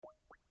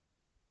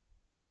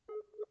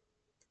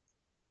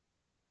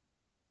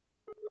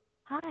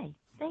Hi,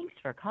 thanks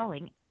for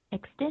calling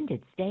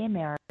Extended Stay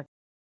America.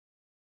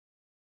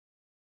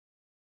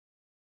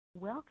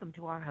 Welcome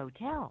to our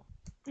hotel.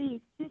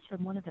 Please choose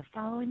from one of the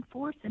following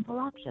four simple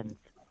options.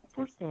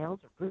 For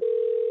sales or group.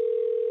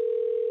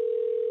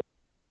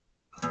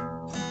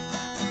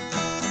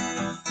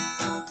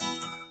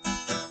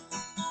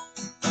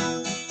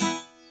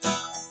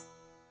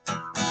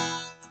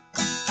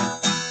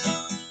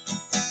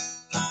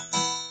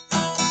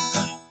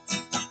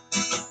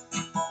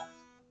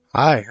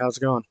 Hi, how's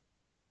it going?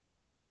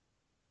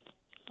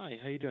 Hi,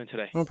 how you doing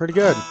today? Oh, pretty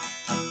good.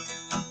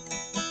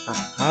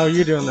 How are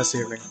you doing this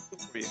What evening? can I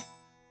do for you?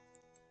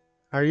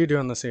 How are you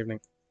doing this evening?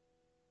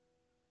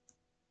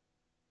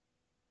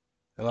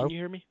 Can Hello? you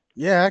hear me?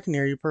 Yeah, I can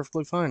hear you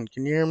perfectly fine.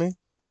 Can you hear me?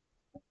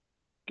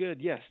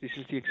 Good, yes, this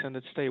is the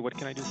extended stay. What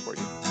can I do for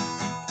you?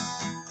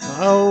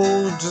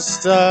 Oh,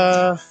 just,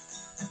 I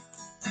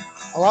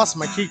lost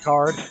my key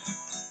card,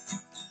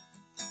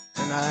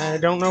 and I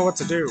don't know what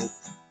to do. Do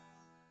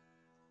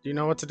you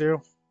know what to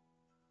do?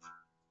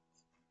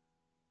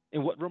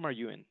 And what room are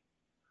you in?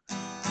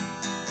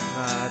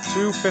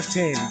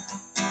 215.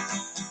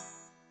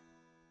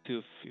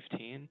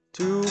 215?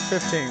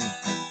 215.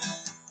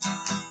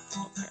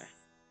 Okay,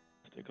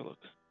 let's take a look.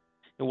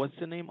 And what's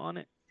the name on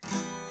it?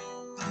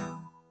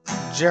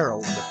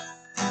 Gerald.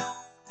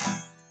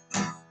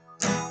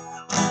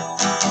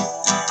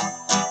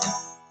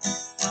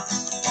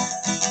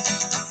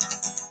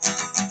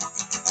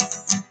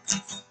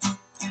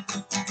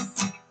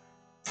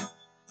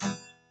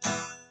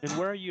 And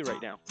where are you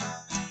right now?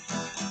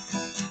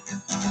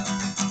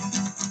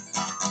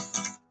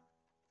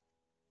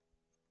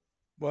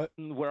 What?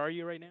 Where are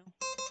you right now?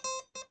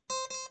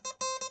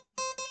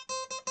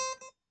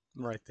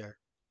 Right there.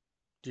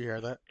 Do you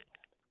hear that?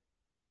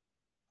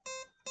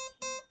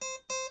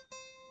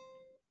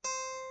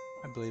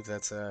 I believe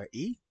that's,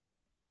 E?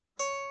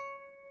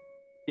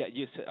 Yeah,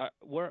 you said,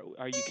 where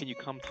are you? Can you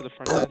come to the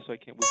front desk so we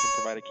can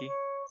provide a key?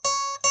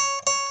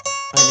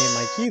 I need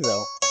my key,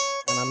 though,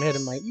 and I'm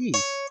hitting my E.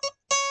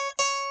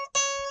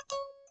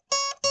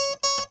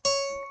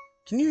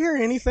 Can you hear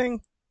anything?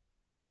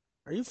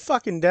 Are you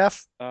fucking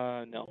deaf?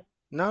 No.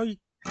 No, you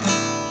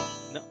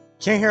No.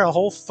 can't hear a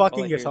whole All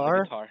fucking I hear is the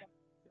guitar? guitar.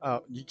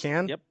 Oh, you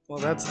can? Yep. Well,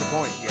 that's the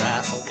point, you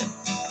asshole.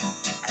 Yes.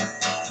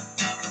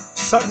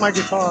 Suck my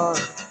guitar.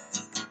 Exactly.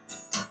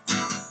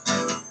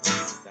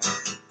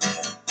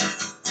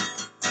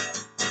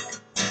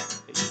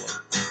 Okay, you're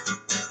welcome.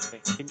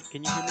 Okay,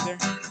 can you hear me there?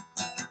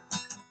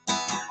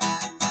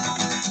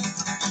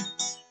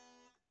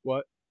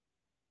 What?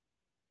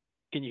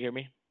 Can you hear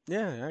me?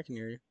 Yeah, I can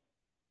hear you.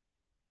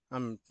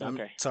 I'm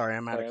Okay. sorry,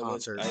 I'm at a Sorry,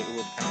 concert. it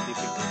was kind of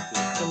difficult to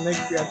And they,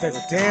 it the was kind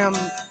of damn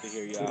difficult to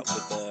hear you out the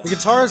with the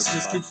guitarist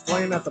just guitar. keeps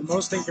playing at the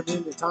most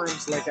inconvenient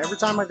times. Like every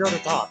time I go to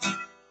talk,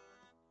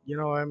 you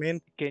know what I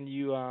mean? Can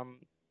you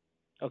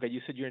okay,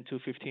 you said you're in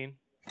 215?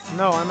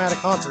 No, I'm at a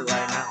concert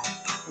right now,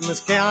 and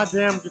this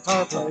goddamn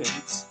guitar player Okay.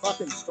 keeps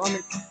fucking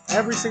strumming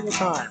every single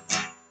time.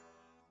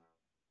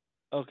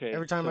 Okay.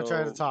 Every time I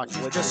try to So talk,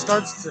 he just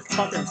starts to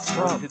fucking what is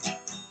strum. it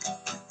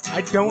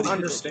I what don't is it that you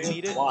understand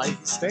needed? why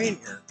he's staying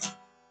here.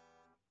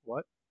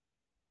 What?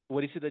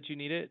 What is it that you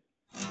needed?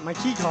 My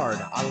key card.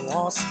 I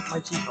lost my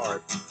key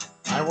card.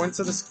 I went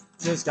to this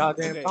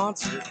goddamn Okay.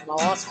 concert and I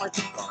lost my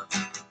key card.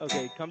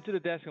 Okay, come to the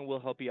desk and we'll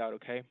help you out,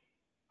 okay?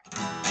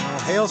 Well,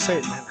 hail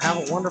Satan and have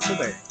a wonderful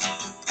day.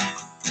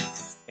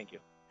 Thank you.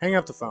 Hang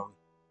up the phone.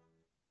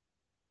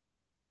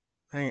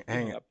 You can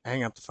hang up.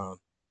 Hang up the phone.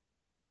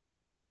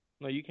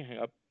 No, you can hang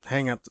up.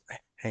 Hang up,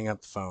 hang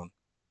up the phone.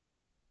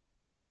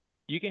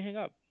 You can hang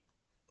up.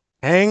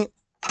 Hang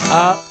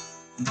up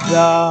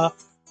the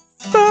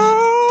phone.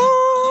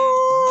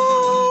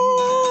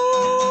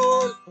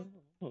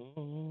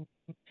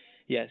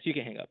 Yes, you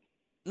can hang up.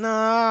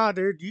 Nah,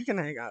 dude, you can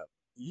hang up.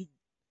 You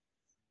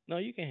No,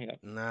 you can hang up.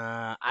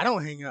 Nah, I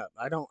don't hang up.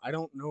 I don't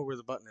know where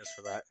the button is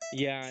for that.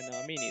 Yeah,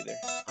 no, me neither.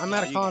 I'm No,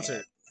 at a you can hang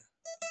concert.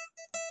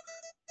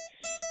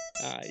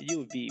 up. You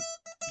would be,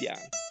 yeah,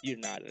 you're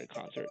not at a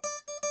concert.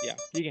 Yeah,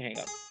 you can hang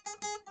up.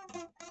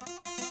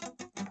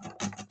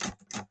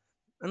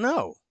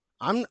 No.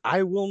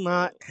 I will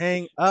not Oh,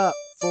 hang up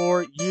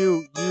for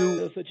you.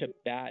 that was such a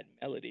bad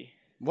melody.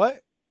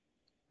 What?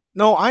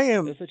 No, I That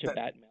am was such a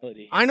bad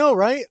melody. I know,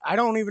 right? I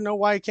don't even know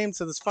why I came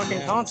to this fucking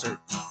Yeah, concert.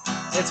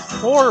 It's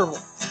horrible.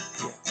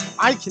 yeah,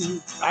 I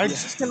yeah.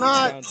 just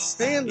cannot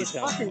stand It this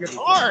sounds, fucking it sounds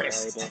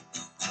guitarist. horrible.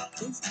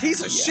 He's a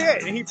piece of Yeah,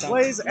 shit. And he it sounds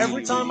plays every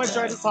really, time really I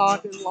try to bad.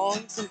 talk in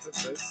long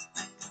sentences.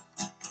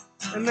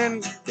 And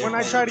then They're when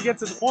I try to horrible. get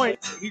to the point,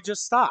 he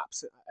just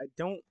stops. I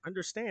don't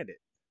understand it.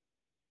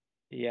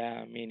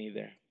 Yeah, me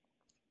neither.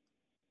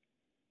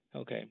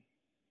 Okay,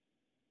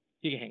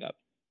 you can hang up.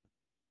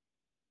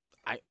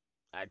 I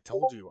I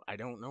told you I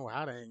don't know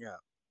how to hang up.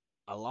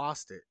 I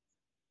lost it.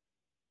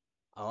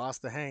 I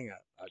lost the hang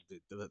up.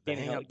 The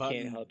hang up Can't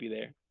button. help you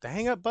there. The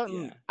hang up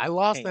button. Yeah, I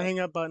lost hang the up. hang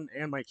up button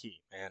and my key,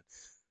 man.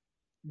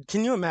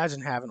 Can you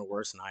imagine having a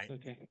worse night?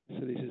 Okay,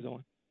 so this is the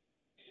one.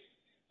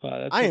 Wow,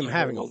 that's I such am a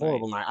having a horrible night.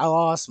 horrible night. I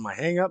lost my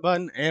hang up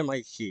button and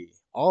my key.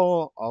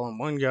 all in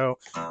one go,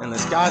 and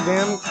this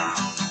goddamn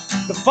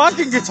the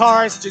fucking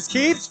guitarist just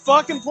keeps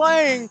fucking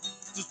playing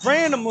just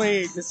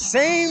randomly the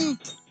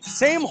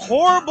same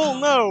horrible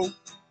note.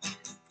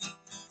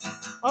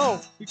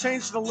 Oh, he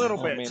changed it a little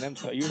Oh bit. man, I'm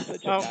sorry. You're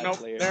such a Oh bad nope,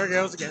 player. there it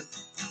goes again.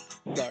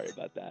 Sorry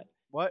about that.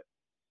 What?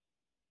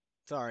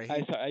 Sorry,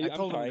 I'm sorry. I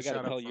gotta shut tell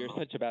up you, for a you're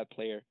moment. such a bad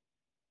player.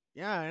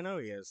 Yeah, I know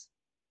he is.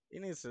 He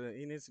needs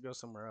to go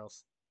somewhere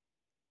else.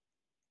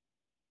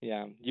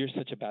 Yeah, you're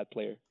such a bad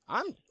player.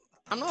 I'm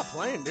not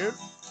playing, dude.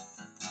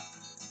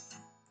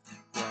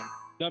 Yeah.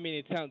 No, I mean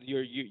it sounds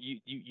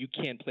you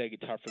can't play a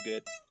guitar for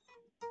good.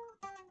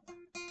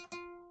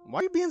 Why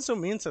are you being so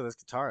mean to this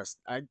guitarist?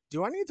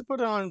 Do I need to put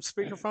it on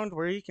speakerphone to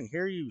where he can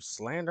hear you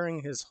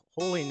slandering his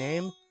holy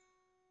name?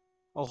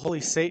 Oh,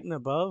 holy Satan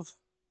above.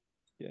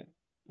 Yeah.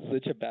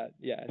 Such a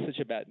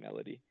bad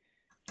melody.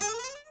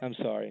 I'm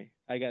sorry.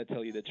 I gotta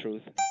tell you the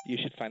truth. You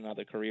should find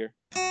another career.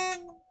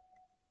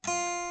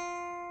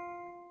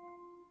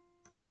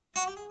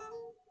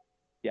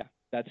 Yeah,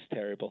 that's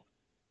terrible.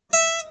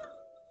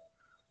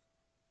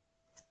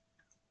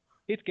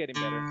 It's getting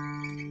better,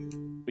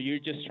 but you're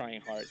just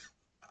trying hard.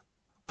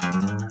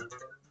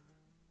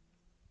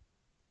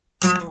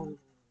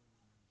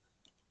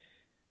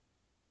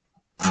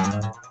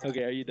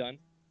 Okay, are you done?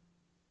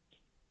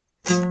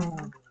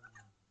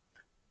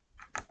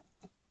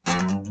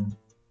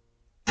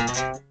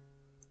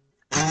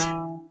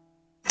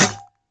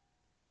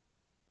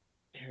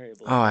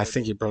 Terrible, Oh, I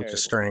think he terrible, broke a terrible.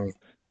 string.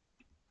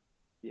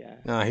 Yeah,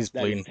 No, he's that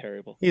is bleeding.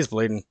 terrible. He's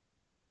bleeding.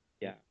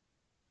 Yeah,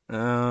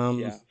 Do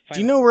yeah. you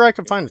Find know where I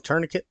can out. find a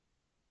tourniquet?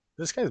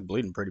 This guy's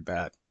bleeding pretty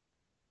bad.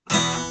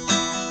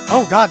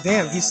 Oh,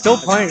 goddamn, he's still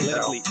playing, Let him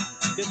though. bleed.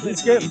 Just let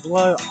He's him getting bleed.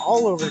 blood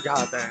all over the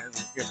goddamn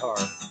guitar.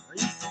 Are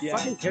you Yeah,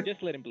 fucking kidding?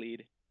 just let him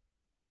bleed.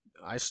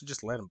 I should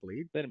just let him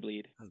bleed? Let him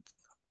bleed.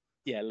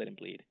 Yeah, let him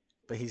bleed.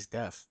 But he's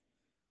deaf.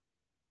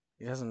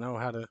 He doesn't know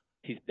how to...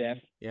 He's deaf.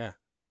 Yeah.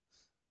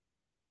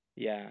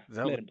 Yeah,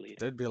 That let him bleed.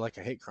 that'd be like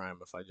a hate crime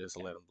if I just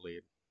let him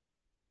bleed.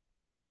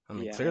 I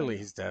mean, Yeah, clearly I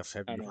he's deaf.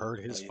 Have don't you know what heard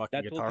to his tell you. fucking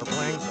That's guitar ultimately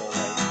playing? your goal,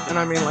 right? And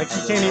I mean, like, he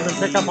As can't a even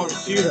pick up on leader,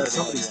 the do cue that whatever the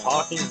hell somebody's you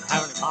want. talking and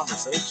having a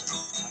conversation.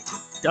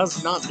 Like, it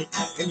does not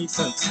make any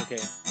sense Okay.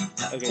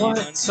 Okay, you done?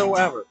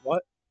 whatsoever.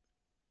 What?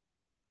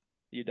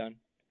 You done?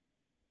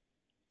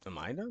 Am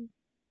I done?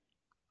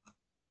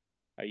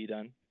 Are you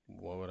done?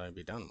 What would I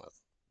be done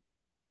with?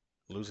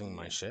 Losing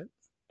my Yeah. shit?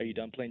 Are you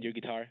done playing your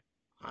guitar?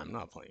 I'm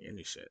not playing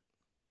any shit.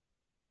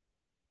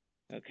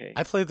 Okay.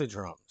 I play the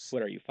drums.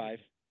 What are you, 5?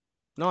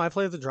 No, I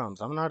play the drums.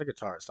 I'm not a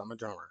guitarist. I'm a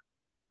drummer.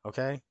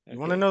 Okay? You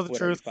want to Okay. know the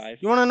What are you, truth? 5?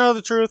 You want to know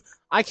the truth?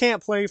 I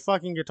can't play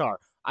fucking guitar.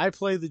 I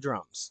play the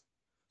drums.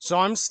 So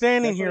I'm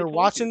standing That's what I here told you.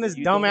 watching this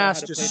You don't know how dumbass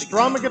to just play the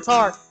strum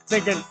guitar. a guitar,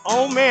 thinking,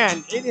 oh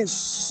man, it is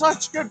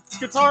such good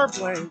guitar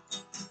playing.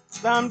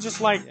 That I'm just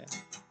like, Yeah.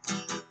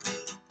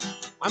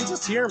 I'm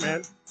just here,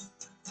 man.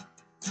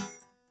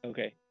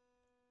 Okay.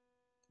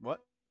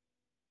 What?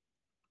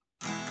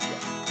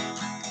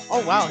 Yeah.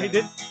 Oh wow, he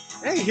done. did.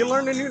 Hey, he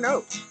learned a new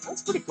note.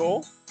 That's pretty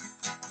cool.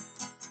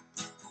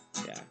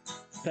 Yeah.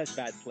 Such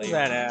bad Is players.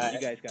 that You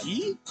guys got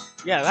E?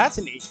 Yeah, that's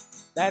an E.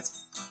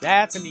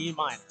 That's an E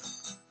minor.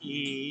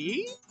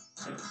 E?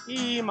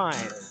 E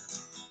minor.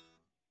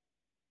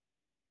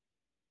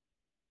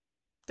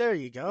 There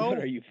you go. What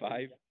are you,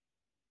 5?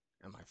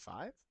 Am I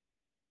 5?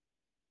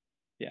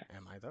 Yeah.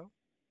 Am I though?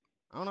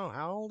 I don't know.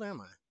 How old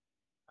am I?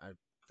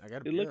 I got a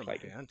It beer looks in my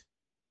like it. hand.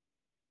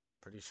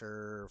 Pretty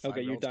sure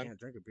Okay, you're 5-year-olds done. can't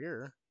drink a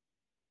beer,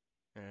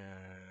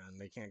 and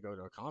they can't go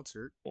to a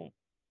concert Cool.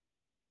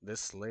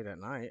 this late at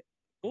night.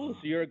 Cool. So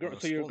you're a on a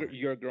school night.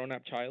 you're a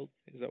grown-up child.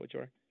 Is that what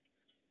you are?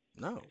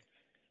 No.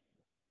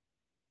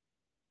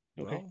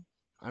 Okay. Well,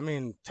 I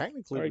mean,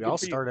 technically, All right. we Good all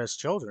for you. start as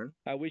children.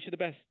 I wish you the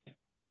best.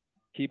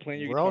 Keep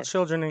playing your We're all guitar.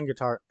 children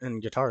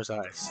in guitar's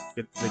eyes.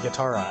 The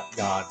guitar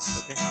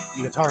gods. Okay.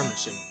 The guitar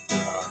machine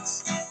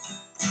gods.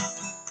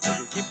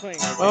 Okay. Keep playing.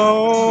 Okay.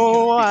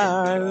 Oh, I'm I gonna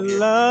put you on speaker because you're all here.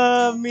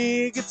 love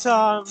me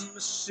guitar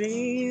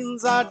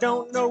machines. I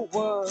don't know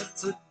what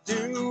to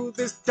do.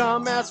 This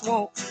dumbass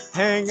won't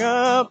hang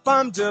up.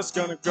 I'm just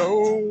gonna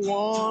go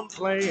on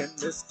playing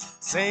this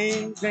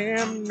same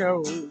damn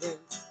note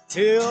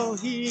till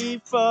he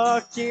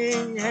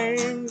fucking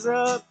hangs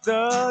up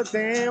the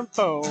damn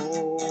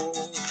phone.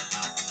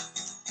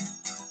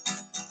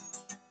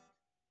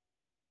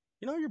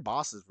 You know your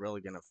boss is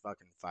really gonna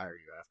fucking fire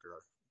you after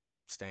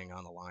staying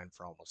on the line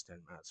for almost 10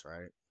 minutes,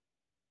 right?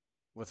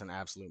 With an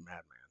absolute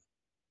madman.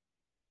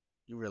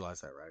 You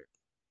realize that, right?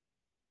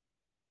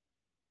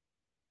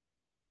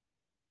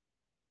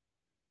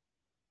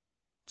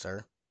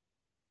 Sir?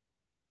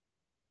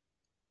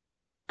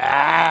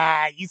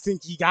 Ah, you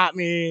think you got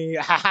me?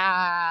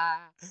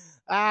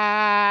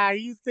 Ah,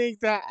 you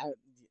think that?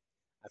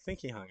 I think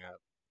he hung up.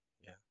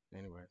 Yeah.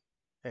 Anyway,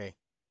 hey,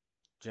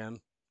 Jim,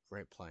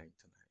 great playing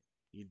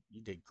tonight.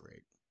 You did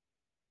great.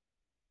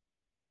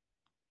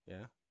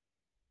 Yeah.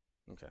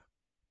 Okay.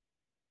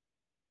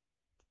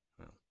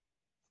 Well,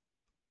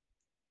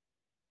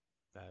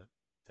 that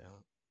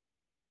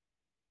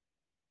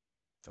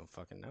don't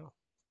fucking know.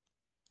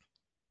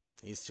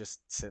 He's just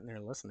sitting there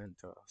listening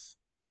to us.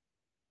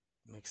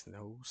 Makes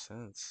no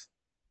sense.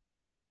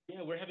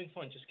 Yeah, we're having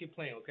fun. Just keep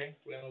playing, okay?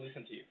 We're gonna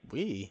listen to you.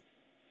 We?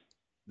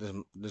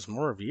 There's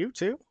more of you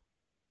too?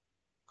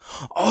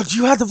 Oh, do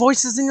you have the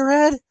voices in your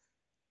head?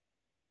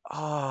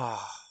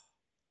 Ah,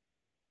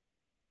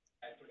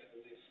 oh,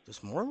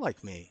 there's more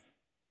like me.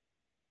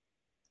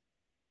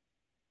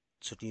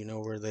 So do you know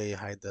where they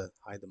hide the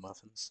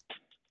muffins?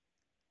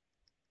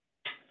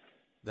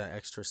 The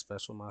extra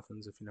special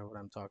muffins, if you know what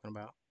I'm talking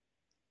about.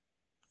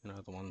 You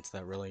know, the ones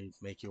that really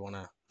make you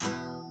wanna,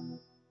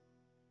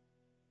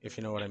 if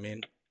you know what I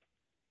mean.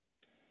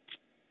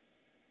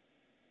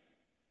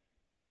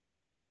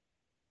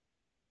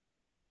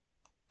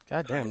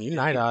 God Fine. damn, you Just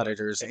night keep going.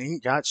 auditors Okay?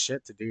 ain't got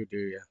shit to do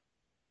you?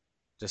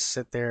 Just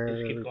sit Just keep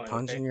there going, okay?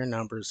 punching your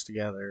numbers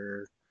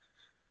together,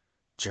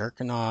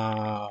 jerking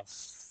off,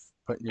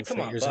 putting your Come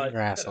on, fingers in bud.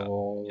 your Shut up.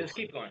 asshole. Just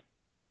keep going.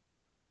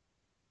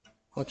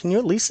 Well, can you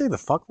at least say the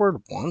fuck word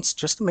once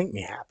just to make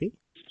me happy?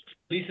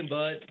 Listen,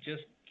 bud.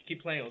 Just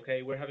keep playing,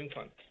 okay? We're having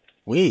fun.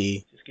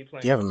 We? Just keep Do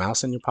you playing. have a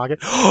mouse in your pocket?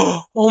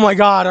 Oh my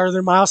god, are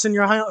there mouse in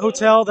your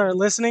hotel that are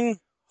listening?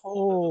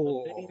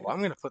 Oh,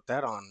 I'm gonna put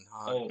that on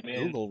Oh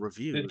man, Google the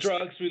reviews.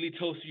 drugs really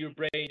toast your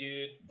brain,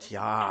 dude.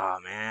 Yeah,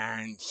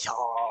 man. Yeah.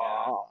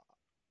 Yeah.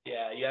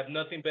 Yeah, you have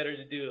nothing better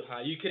to do, huh?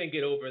 You couldn't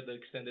get over the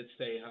extended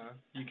stay, huh?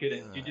 You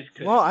couldn't. You just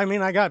Well, couldn't. I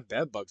mean, I got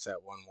bed bugs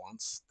at one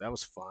once. That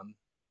was fun.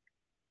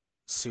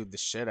 Sued the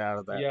shit out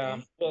of that Yeah.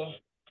 thing. Well,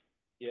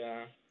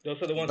 yeah. Those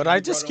are the ones But that I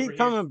you brought just over keep here.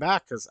 coming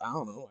back because I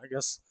don't know.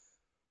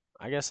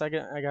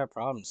 I got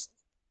problems.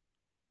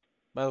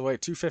 By the way,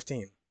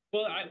 215.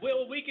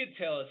 Well, we could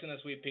tell as soon as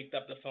we picked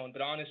up the phone,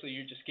 but honestly,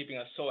 you're just keeping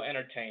us so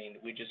entertained.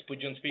 We just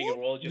put you on speaker. Well,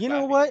 We're all just you know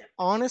laughing what? here.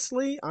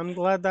 Honestly, I'm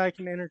glad that I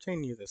can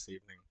entertain you this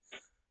evening.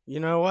 You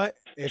know what?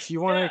 If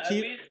you want Yeah,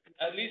 to keep,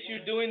 at least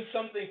you're doing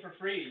something for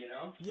free, you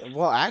know. yeah,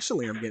 well,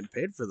 actually, I'm getting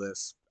paid for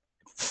this.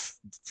 It's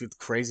the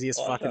craziest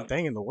fucking Awesome.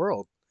 thing in the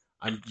world.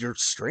 You're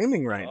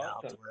streaming right now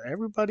to Awesome. where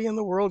everybody in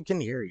the world can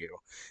hear you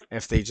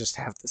if they just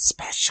have the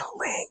special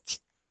link.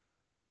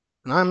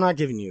 And I'm not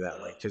giving you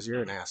that link because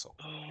you're an asshole.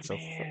 Oh So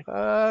man.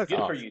 fuck Good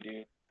for off. you,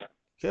 dude.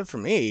 Good for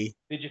me.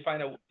 Did you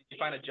find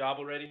a job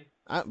already?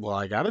 Well,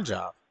 I got a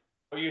job.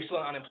 Or are you still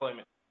on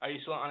unemployment? Are you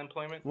still on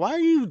unemployment? Why are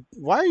you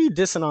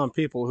dissing on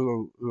people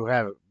who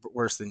have it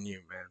worse than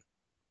you, man?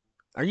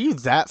 Are you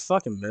that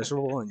fucking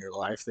miserable in your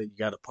life that you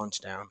got to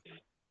punch down?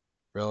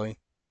 Really?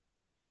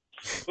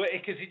 Well,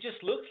 because it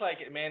just looks like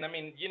it, man. I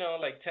mean,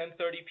 like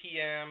 10:30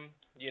 p.m.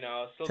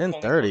 Still calling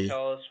 10:30.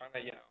 hotels,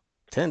 trying to.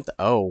 10.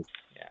 Oh.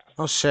 Yeah.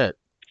 Oh shit.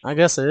 I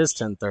guess it is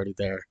 10:30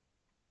 there.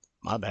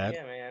 My bad.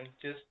 Yeah, man.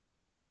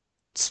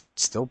 It's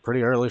still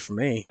pretty early for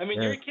me. I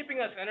mean, Yeah. you're keeping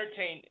us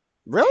entertained. Hey,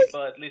 Really?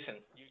 bud, listen.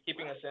 You're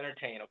keeping us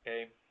entertained,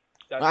 okay?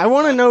 That's I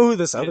want to that's know who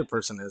this other listen.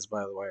 person is,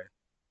 by the way.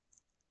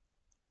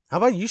 How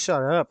about you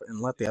shut up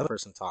and let the other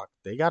person talk?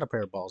 They got a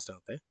pair of balls,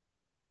 don't they? No,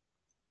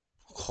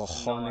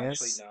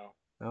 actually, Cojones. no.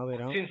 No, they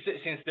don't.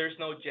 Since there's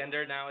no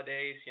gender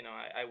nowadays,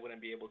 I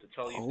wouldn't be able to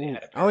tell you if they Oh,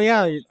 had a oh pair of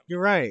yeah, balls. you're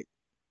right.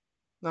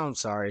 No, I'm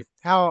sorry.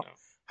 How You know,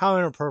 how I don't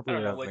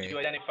inappropriate know of what me. you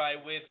identify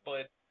with,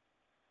 but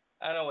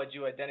I don't know what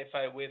you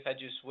identify with. I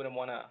just wouldn't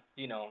want to,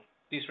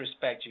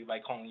 disrespect you by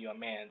calling you a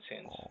man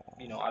since,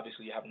 Oh.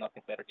 obviously you have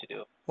nothing better to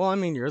do. Well, I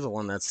mean, you're the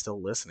one that's still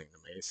listening to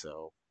me,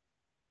 so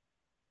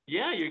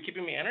Yeah, you're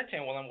keeping me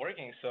entertained while I'm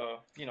working, so,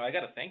 I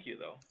got to thank you,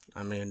 though.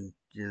 I mean,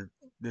 you're.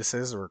 This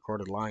is a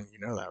recorded line. You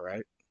know that,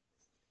 right?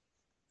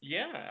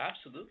 Yeah,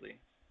 absolutely.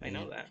 I And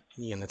know that.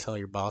 you gonna tell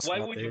your boss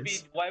about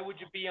this? Why would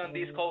you be on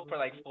this call for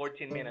like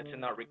 14 minutes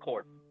and not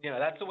record?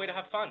 That's the way to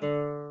have fun.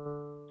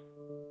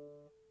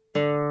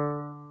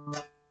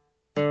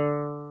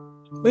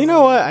 Well, you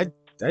know what?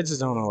 I just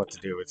don't know what to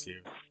do with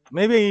you.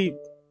 Maybe.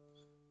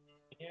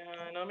 Yeah,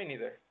 no, me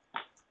neither.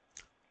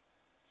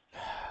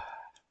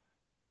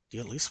 Do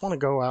you at least want to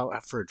go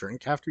out for a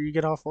drink after you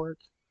get off work?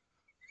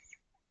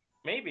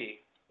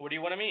 Maybe. Where do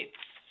you want to meet?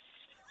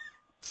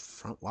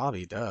 Front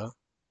lobby, duh.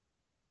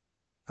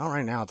 Not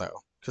right now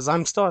though, because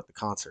I'm still at the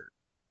concert.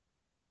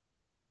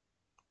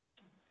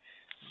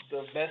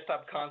 The best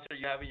up concert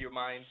you have in your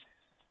mind.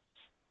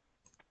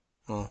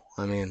 Well,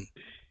 I mean,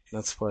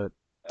 that's what All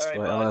that's right,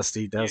 what bud.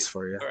 LSD does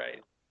for you. All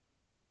right.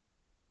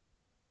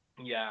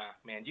 Yeah,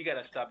 man, you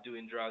gotta stop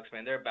doing drugs,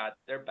 man. They're bad.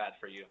 They're bad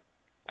for you.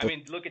 I But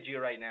mean, look at you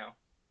right now.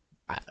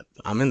 I,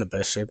 I'm in the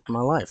best shape of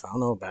my life. I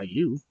don't know about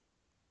you.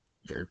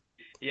 You're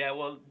Yeah,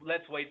 well,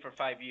 let's wait for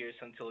 5 years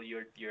until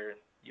you're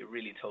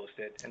really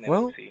toasted, and then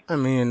we'll well. see. I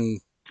mean,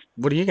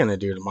 what are you gonna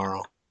do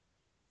tomorrow?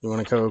 You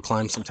want to go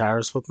climb some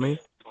towers with me?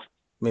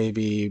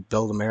 Maybe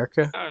build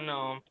America? I don't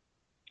know.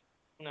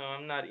 No,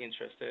 I'm not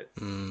interested.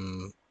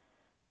 Hmm.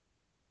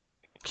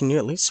 Can you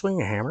at least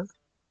swing a hammer?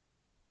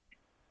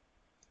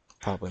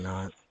 Probably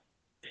not.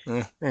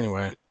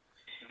 Anyway,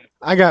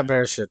 I got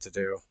better shit to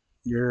do.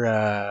 You're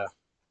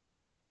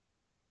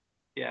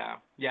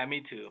Yeah,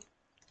 me too.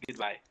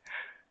 Goodbye.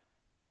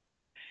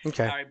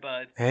 okay. All right,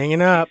 bud. Hanging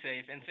Be up.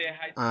 safe and say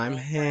hi to your I'm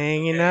girlfriend,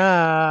 hanging okay?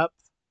 up.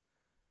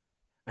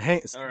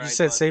 Hey, All you right,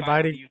 said bud.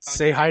 Finally, you found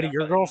say your hi to hang up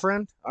your button.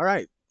 girlfriend. All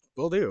right,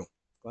 will do.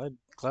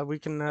 Glad we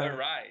can. All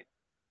right.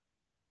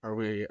 Are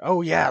we?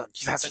 Oh yeah,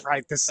 that's Such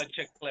right. such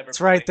a clever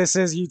That's right. boy. This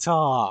is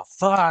Utah.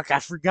 Fuck, I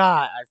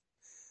forgot.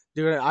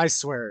 Dude, I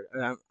swear,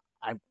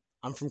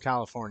 I'm from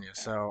California,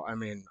 Yeah. so I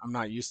mean, I'm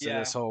not used to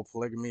this Yeah. whole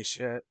polygamy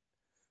shit.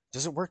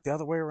 Does it work the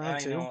other way around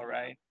I too? know,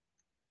 right?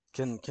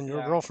 Can your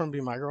Yeah. girlfriend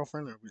be my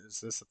girlfriend, or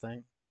is this a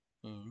thing?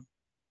 Hmm.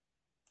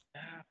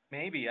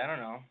 Maybe I don't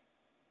know.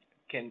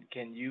 Can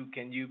you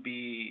Are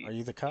be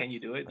you the cuck? can you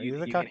do it? Are You you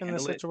the you can cuck in this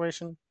handle it?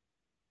 situation?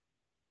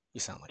 You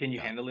sound like Can a you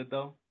cuck. handle it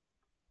though?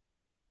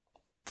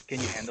 Can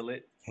you handle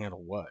it?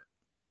 Handle what?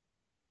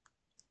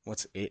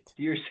 What's it?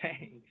 You're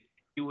saying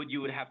you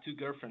would have two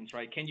girlfriends,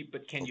 right? Can you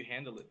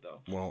handle it though?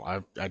 Well,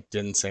 I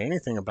didn't say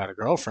anything about a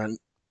girlfriend.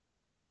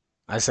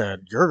 I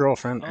said your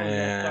girlfriend, Oh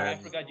yeah, sorry, I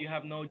and forgot you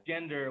have no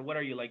gender. What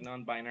are you, like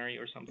non-binary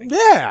or something?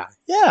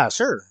 yeah,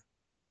 sure.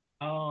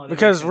 Oh, that makes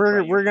Because sense, right?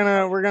 You're we're from gonna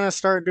California. we're gonna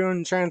start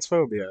doing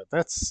transphobia.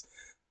 That's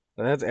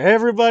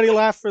everybody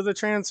laugh for the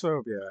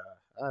transphobia.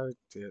 I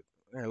did.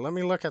 Here, let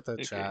me look at the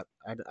Okay. chat.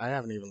 I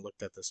haven't even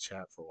looked at this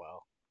chat for a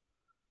while.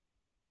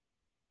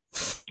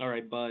 All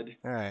right, bud.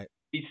 All right,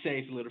 Be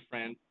safe, little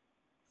friend.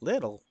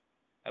 little.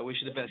 I wish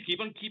you the best. Keep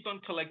on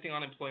collecting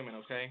unemployment,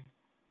 okay?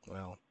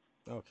 Well,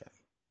 okay.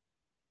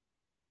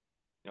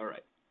 All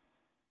right.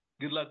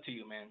 Good luck to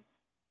you, man.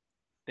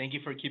 Thank you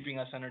for keeping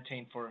us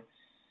entertained for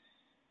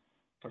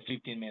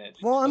 15 minutes.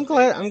 Well, That was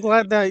very I'm nice of you.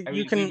 glad that I you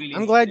really we can. really I'm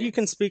needed glad you it.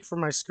 can speak for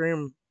my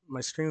stream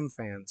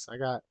fans. I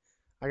got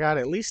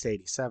at least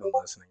 87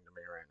 listening to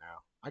me right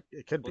now.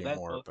 It could Well, be that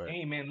more, well, but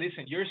hey man,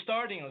 listen, you're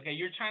starting, okay?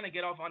 You're trying to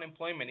get off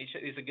unemployment.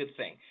 It's a good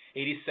thing.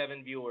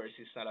 87 viewers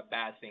is not a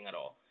bad thing at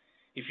all.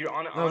 If you're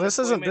on no,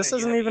 unemployment this and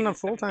you isn't have even a 87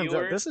 full-time job.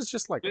 viewers, This is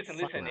just like a listen,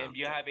 fuck listen. If around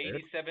you thing, have dude.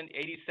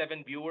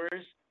 87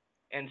 viewers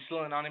and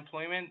still in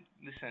unemployment,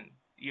 listen,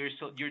 you're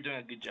doing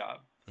a good job.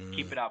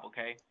 Keep Mm, it up,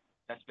 okay?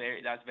 That's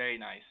very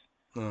nice.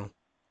 no,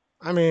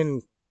 I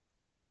mean,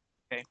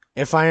 Okay.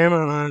 if I am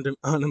on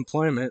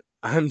unemployment,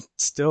 I'm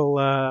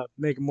still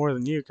making more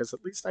than you because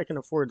at least I can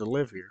afford to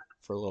live here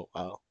for a little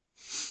while.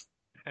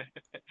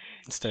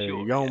 Instead of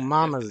Sure, yo yeah,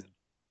 mama's definitely.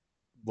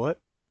 what?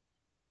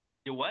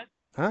 Yo what?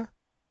 Huh?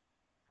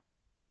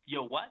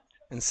 Yo what?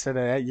 Instead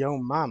of that yo Yo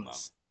mom.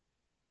 mamas.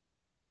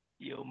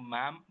 Yo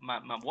mom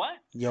what?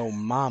 Yo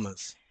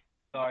mamas.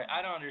 Sorry,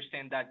 I don't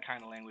understand that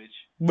kind of language.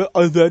 But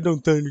I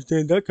don't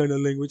understand that kind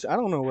of language. I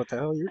don't know what the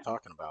hell you're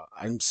talking about.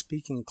 I'm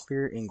speaking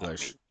clear Okay.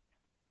 English.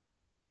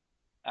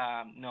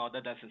 No,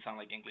 that doesn't sound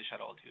like English at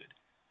all, dude.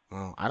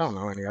 Well, I don't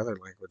know any other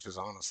languages,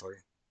 honestly.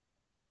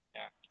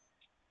 Yeah.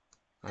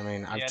 I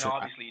mean, Yeah, no,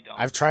 obviously you don't.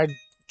 I've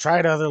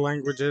tried other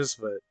languages,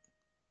 but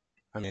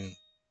I mean,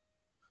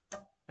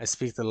 I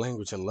speak the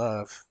language of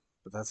love,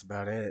 but that's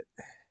about it.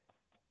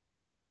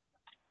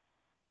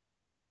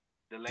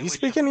 The Do you language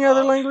speak of any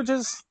other love?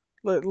 languages?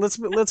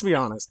 Let's be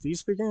honest. Do you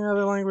speak any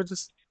other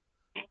languages?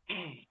 No,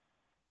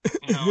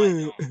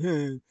 I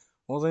don't.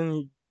 Well,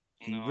 then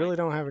No, you I really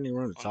don't don't. have any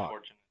room to talk.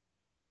 Unfortunately.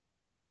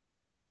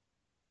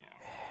 Yeah.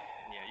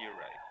 Yeah, you're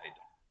right.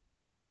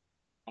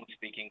 I don't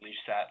speak English,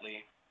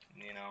 sadly.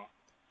 You know,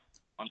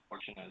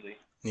 unfortunately.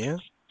 Yeah.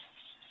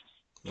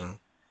 Well,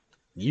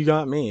 you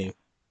got me.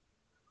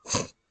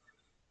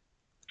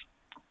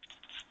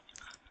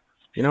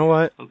 You know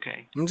what?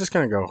 Okay. I'm just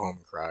gonna go home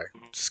and cry.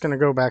 Just gonna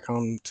go back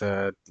home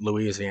to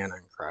Louisiana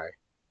and cry.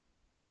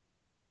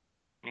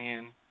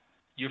 Man,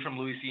 you're from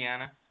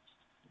Louisiana?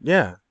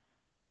 Yeah,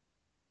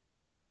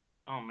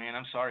 Oh man,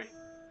 I'm sorry.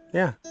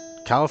 yeah.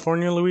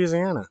 California,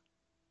 Louisiana.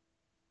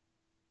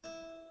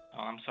 Oh,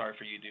 I'm sorry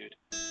for you, dude.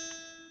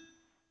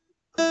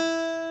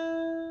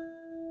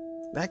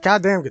 That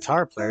goddamn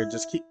guitar player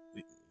just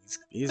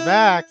he's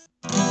back.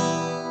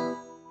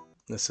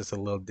 This is a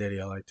little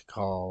ditty I like to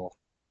call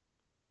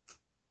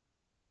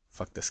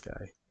Fuck This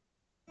Guy.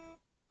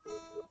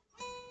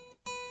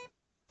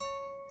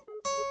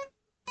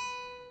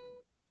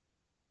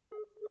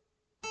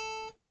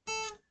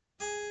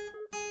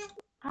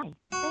 Hi,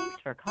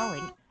 thanks for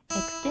calling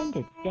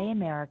Extended Stay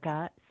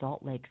America,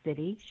 Salt Lake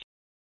City.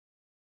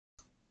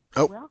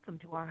 Oh, Welcome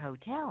to our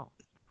hotel.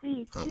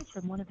 Please oh. choose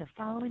from one of the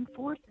following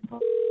four simple.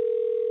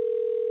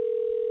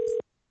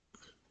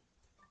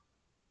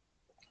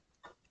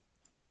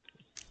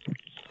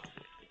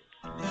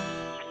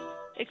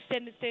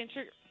 Extended stay in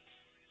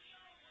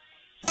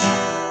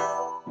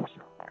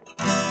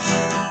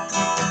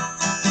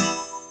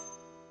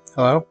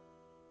Hello?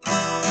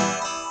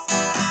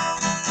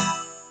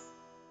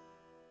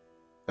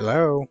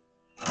 Hello?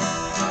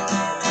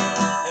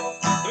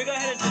 Let me go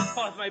ahead and just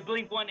pause my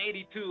Blink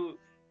 182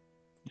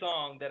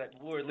 song that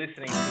we're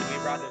listening to.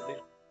 We rather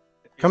listen.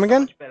 You're Come so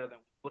again? much better than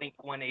Blink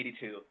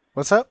 182.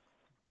 What's up?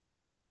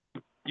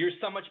 You're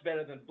so much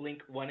better than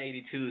Blink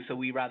 182, so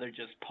we rather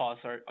just pause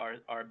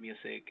our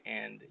music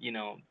and, take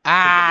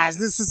a Is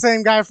listen. this the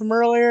same guy from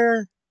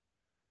earlier?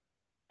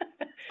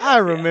 I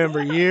Yeah, remember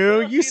well,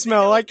 you. You see,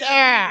 smell that was like just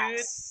me, dude.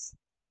 ass.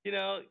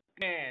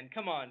 Man,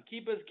 come on,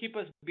 keep us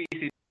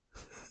busy.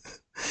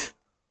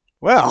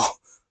 Well,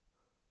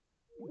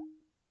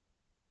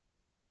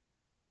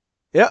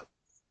 yep.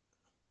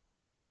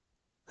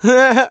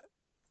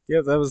 Yeah,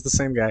 that was the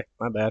same guy.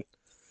 My bad.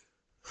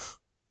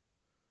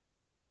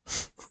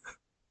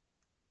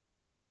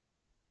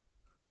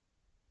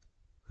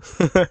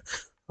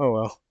 Oh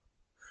well.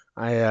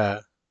 I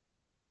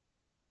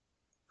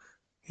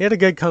He had a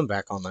good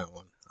comeback on that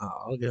one.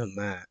 I'll give him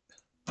that.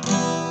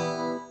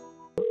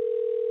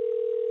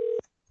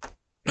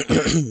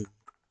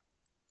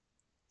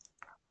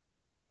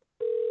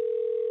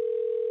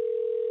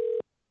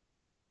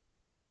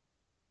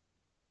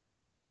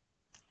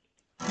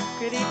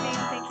 Good evening.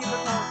 Thank you for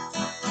calling.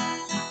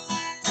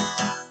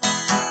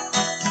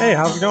 Hey,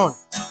 how's it going?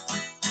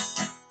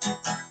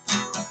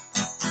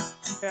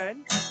 Good.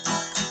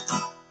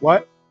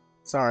 What?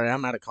 Sorry,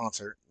 I'm at a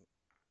concert.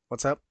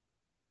 What's up?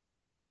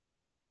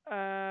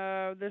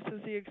 This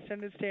is the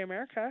Extended Stay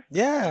America.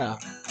 Yeah.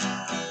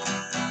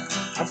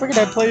 I figured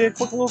I'd play you a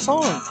quick little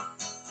song.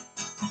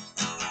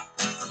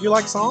 You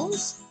like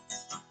songs?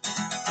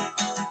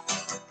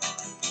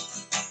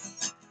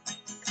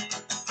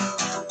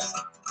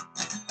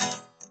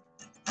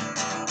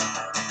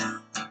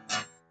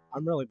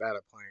 I'm really bad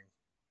at playing.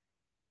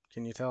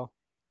 Can you tell?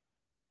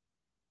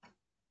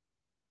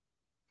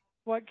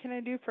 What can I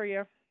do for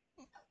you?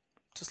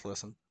 Just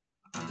listen.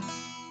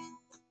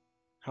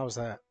 How's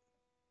that?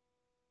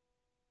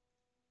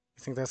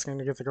 You think that's going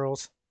to get the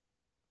girls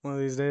one of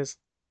these days?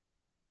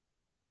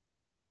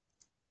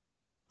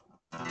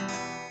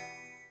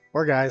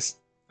 Or guys.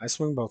 I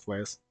swing both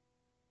ways.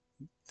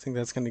 Think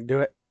that's going to do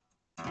it?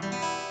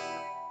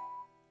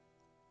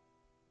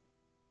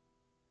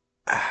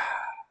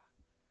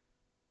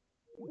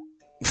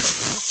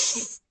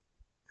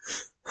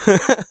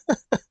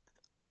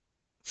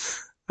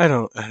 I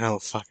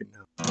don't fucking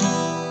know.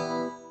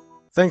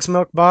 Thanks,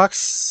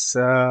 Milkbox.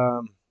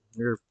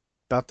 You're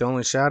about the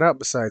only shout out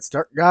besides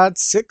Dark God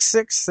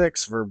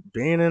 666 for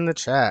being in the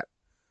chat.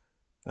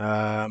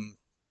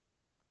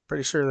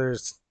 Pretty sure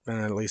there's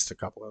been at least a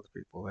couple other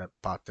people that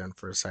popped in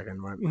for a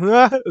second and went,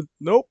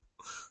 nope.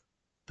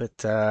 But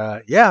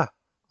yeah,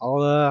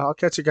 I'll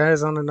catch you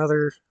guys on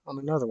another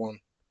one.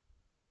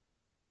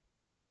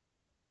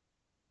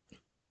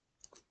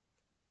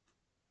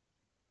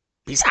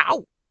 Peace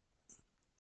out.